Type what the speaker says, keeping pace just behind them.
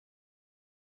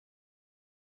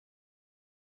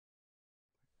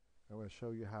I'm going to show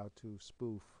you how to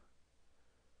spoof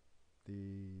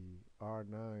the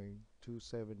R9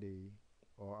 270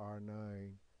 or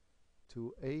R9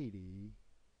 280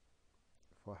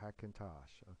 for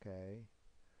Hackintosh. Okay,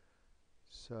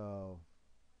 so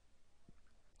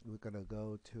we're going to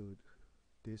go to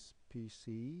this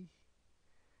PC,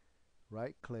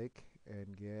 right click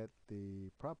and get the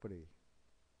property,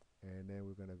 and then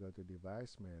we're going to go to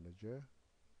device manager,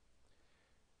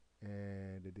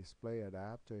 and the display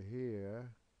adapter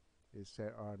here is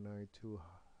set R9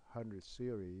 200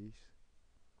 series,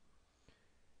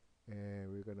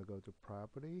 and we're going to go to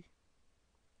property,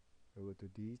 go to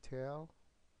detail,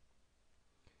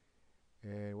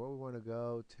 and what we want to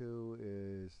go to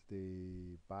is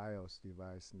the BIOS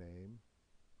device name.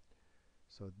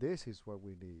 So this is what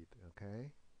we need.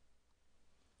 Okay,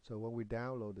 so when we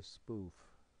download the spoof,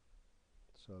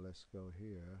 so let's go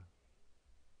here,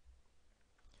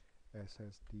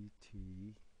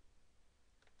 SSDT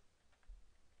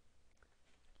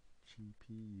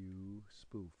GPU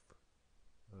spoof.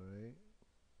 Alright,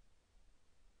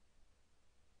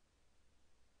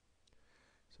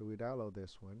 so we download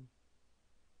this one.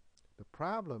 The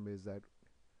problem is that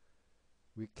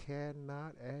we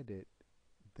cannot edit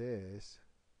this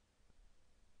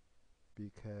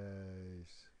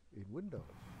because in Windows,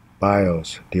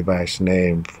 BIOS device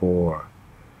name for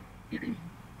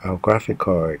our graphic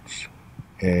cards,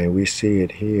 and we see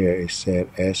it here. It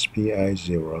said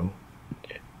SPI0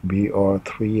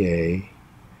 BR3A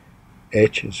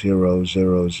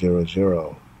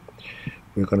H0000.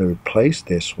 We're going to replace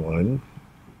this one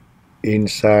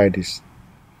inside this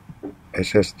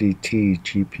SSDT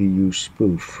GPU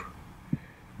spoof.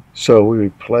 So we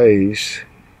replace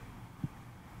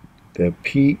the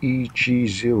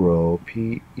PEG0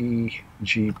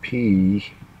 PEGP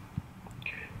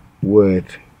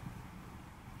with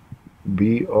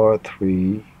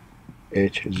BR3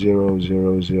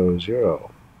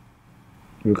 H0000.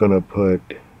 We're going to put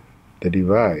the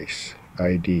device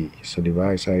ID. So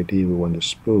device ID we want to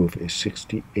spoof is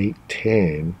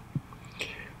 6810.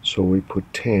 So we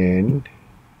put 10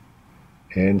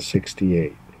 and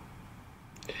 68.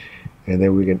 And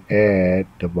then we can add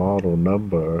the model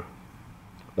number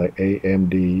like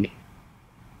AMD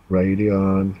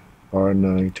Radeon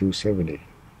R9 270.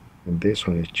 And this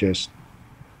one is just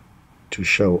to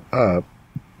show up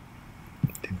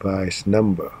device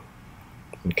number.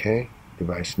 Okay?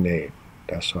 Device name.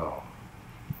 That's all.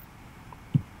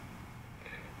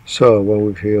 So when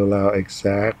we fill out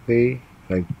exactly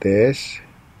like this,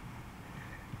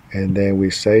 and then we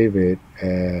save it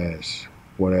as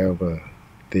whatever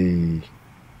the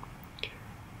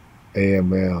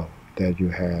AML that you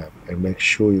have, and make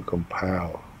sure you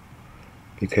compile,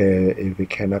 because if you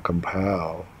cannot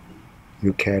compile,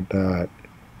 you cannot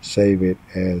save it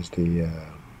as the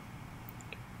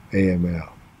AML.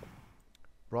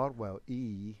 Broadwell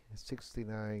E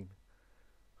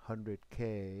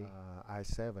 6900K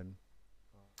i7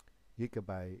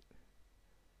 gigabyte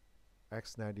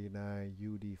X99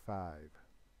 UD5.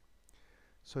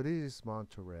 So this is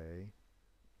Monterey.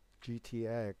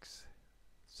 GTX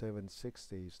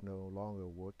 760 is no longer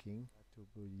working.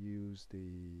 We use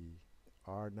the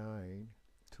R9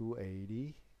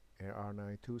 280 and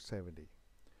R9 270.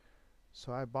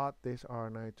 So I bought this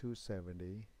R9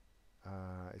 270.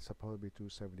 It's supposed to be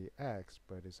 270X,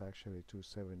 but it's actually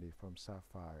 270 from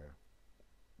Sapphire,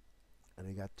 and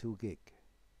it got 2 gig.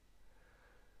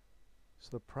 So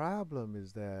the problem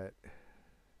is that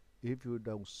if you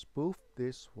don't spoof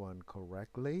this one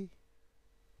correctly,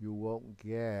 you won't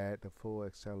get the full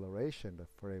acceleration, the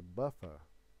frame buffer.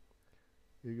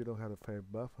 If you don't have the frame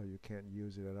buffer, you can't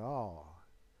use it at all.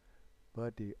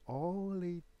 But the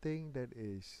only thing that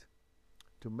is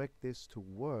to make this to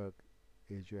work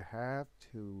is you have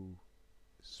to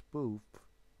spoof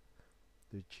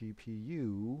the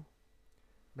GPU.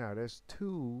 Now there's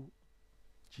 2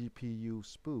 GPU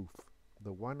spoof.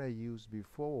 The one I used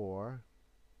before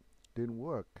didn't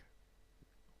work.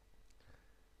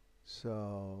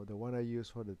 So the one I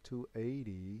used for the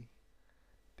 280,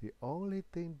 the only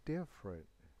thing different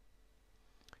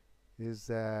is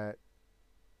that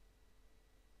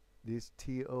this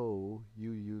TO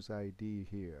you use ID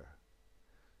here.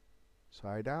 So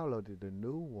I downloaded the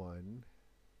new one,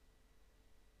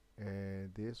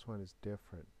 and this one is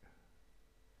different.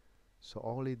 So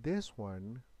only this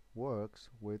one works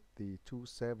with the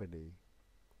 270,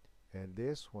 and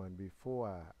this one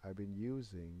before I've been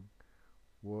using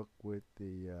work with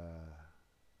the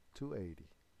 280.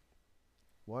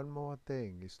 One more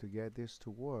thing is to get this to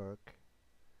work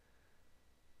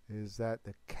is that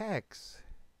the kex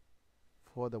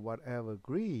for the whatever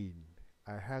green,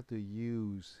 I have to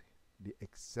use the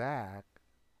exact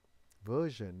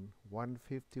version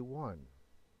 151.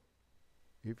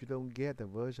 If you don't get the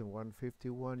version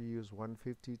 151, you use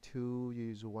 152, you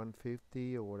use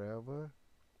 150 or whatever,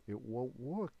 it won't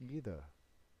work either.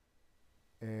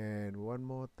 And one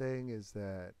more thing is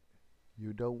that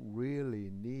you don't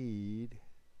really need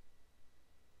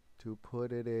to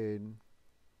put it in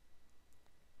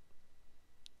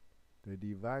the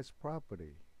device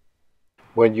property.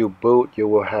 When you boot, you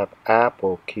will have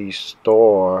Apple key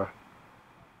store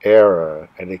error,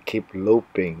 and it keep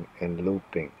looping and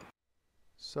looping.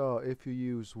 So if you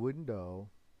use Windows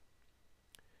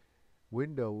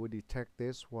will detect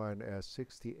this one as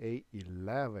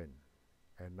 6811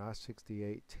 and not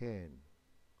 6810.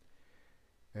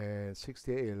 And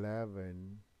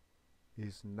 6811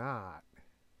 is not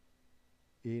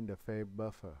in the frame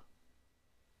buffer,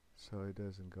 so it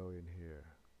doesn't go in here.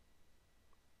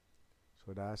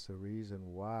 So that's the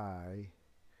reason why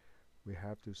we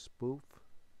have to spoof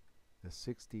the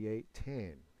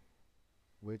 6810,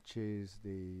 which is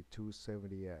the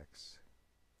 270X.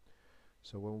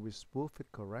 So when we spoof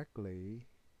it correctly,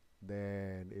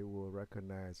 then it will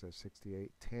recognize a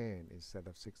 6810 instead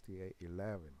of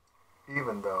 6811.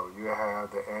 Even though you have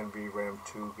the NVRAM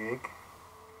 2 gig,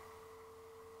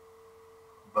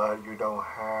 but you don't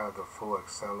have the full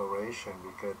acceleration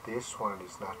because this one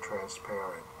is not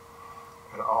transparent.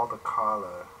 And all the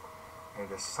color and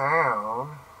the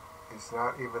sound is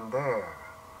not even there.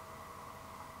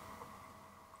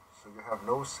 So you have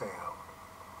no sound.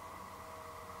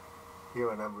 Here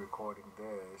when I'm recording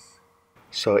this.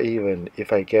 So even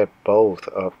if I get both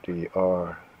of the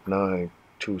R9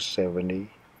 270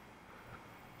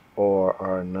 or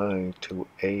R9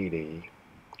 280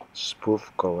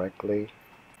 spoof correctly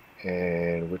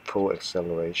and with full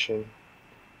acceleration,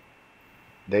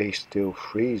 they still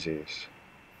freezes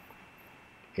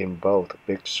in both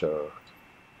Big Sur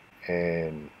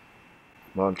and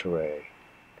Monterey.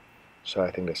 So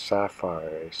I think the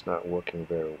Sapphire is not working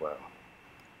very well.